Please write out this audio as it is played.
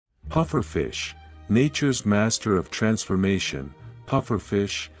Pufferfish, nature's master of transformation.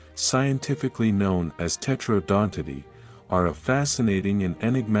 Pufferfish, scientifically known as Tetrodontidae, are a fascinating and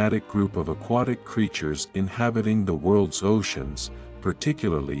enigmatic group of aquatic creatures inhabiting the world's oceans,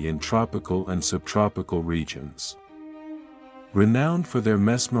 particularly in tropical and subtropical regions. Renowned for their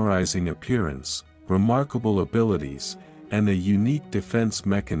mesmerizing appearance, remarkable abilities, and a unique defense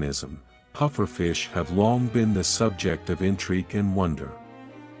mechanism, pufferfish have long been the subject of intrigue and wonder.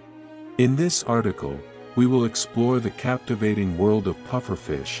 In this article, we will explore the captivating world of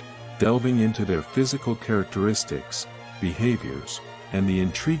pufferfish, delving into their physical characteristics, behaviors, and the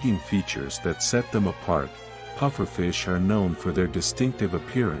intriguing features that set them apart. Pufferfish are known for their distinctive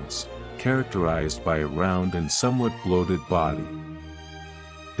appearance, characterized by a round and somewhat bloated body.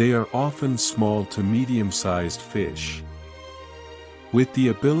 They are often small to medium-sized fish, with the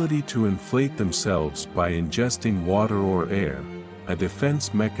ability to inflate themselves by ingesting water or air, a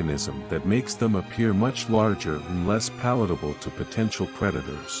defense mechanism that makes them appear much larger and less palatable to potential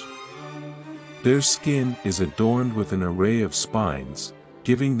predators. Their skin is adorned with an array of spines,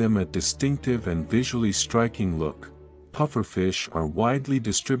 giving them a distinctive and visually striking look. Pufferfish are widely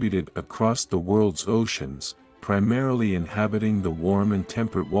distributed across the world's oceans, primarily inhabiting the warm and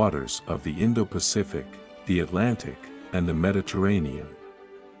temperate waters of the Indo-Pacific, the Atlantic, and the Mediterranean.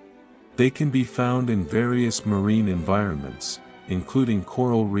 They can be found in various marine environments, including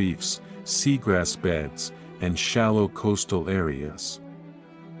coral reefs, seagrass beds, and shallow coastal areas.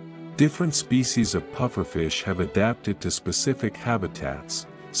 Different species of pufferfish have adapted to specific habitats,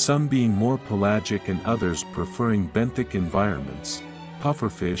 some being more pelagic and others preferring benthic environments.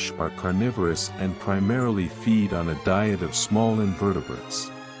 Pufferfish are carnivorous and primarily feed on a diet of small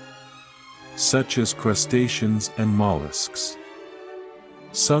invertebrates, such as crustaceans and mollusks.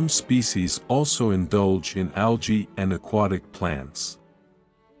 Some species also indulge in algae and aquatic plants.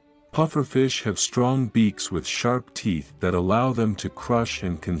 Pufferfish have strong beaks with sharp teeth that allow them to crush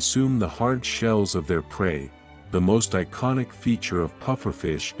and consume the hard shells of their prey. The most iconic feature of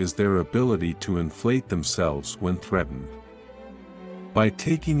pufferfish is their ability to inflate themselves when threatened. By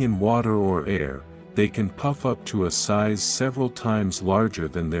taking in water or air, they can puff up to a size several times larger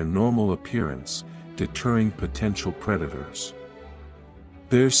than their normal appearance, deterring potential predators.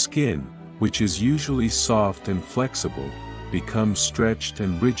 Their skin, which is usually soft and flexible, becomes stretched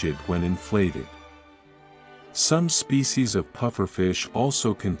and rigid when inflated. Some species of pufferfish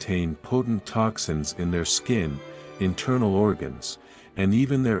also contain potent toxins in their skin, internal organs, and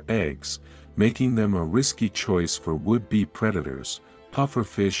even their eggs, making them a risky choice for would-be predators.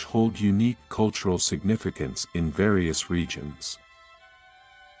 Pufferfish hold unique cultural significance in various regions,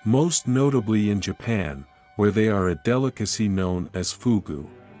 most notably in Japan, where they are a delicacy known as fugu.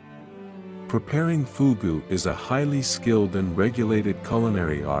 Preparing fugu is a highly skilled and regulated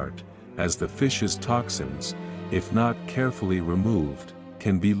culinary art, as the fish's toxins, if not carefully removed,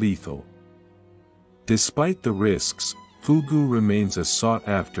 can be lethal. Despite the risks, fugu remains a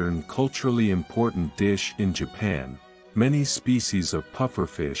sought-after and culturally important dish in Japan. Many species of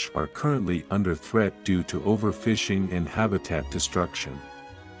pufferfish are currently under threat due to overfishing and habitat destruction.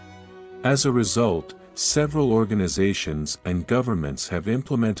 As a result, several organizations and governments have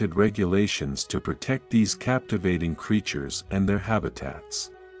implemented regulations to protect these captivating creatures and their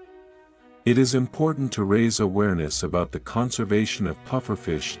habitats. It is important to raise awareness about the conservation of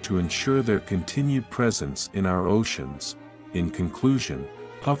pufferfish to ensure their continued presence in our oceans. In conclusion,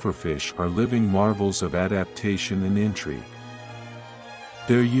 pufferfish are living marvels of adaptation and intrigue.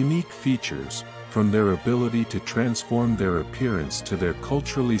 Their unique features, from their ability to transform their appearance to their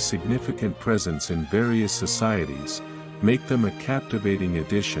culturally significant presence in various societies, make them a captivating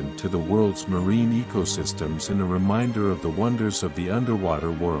addition to the world's marine ecosystems and a reminder of the wonders of the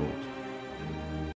underwater world.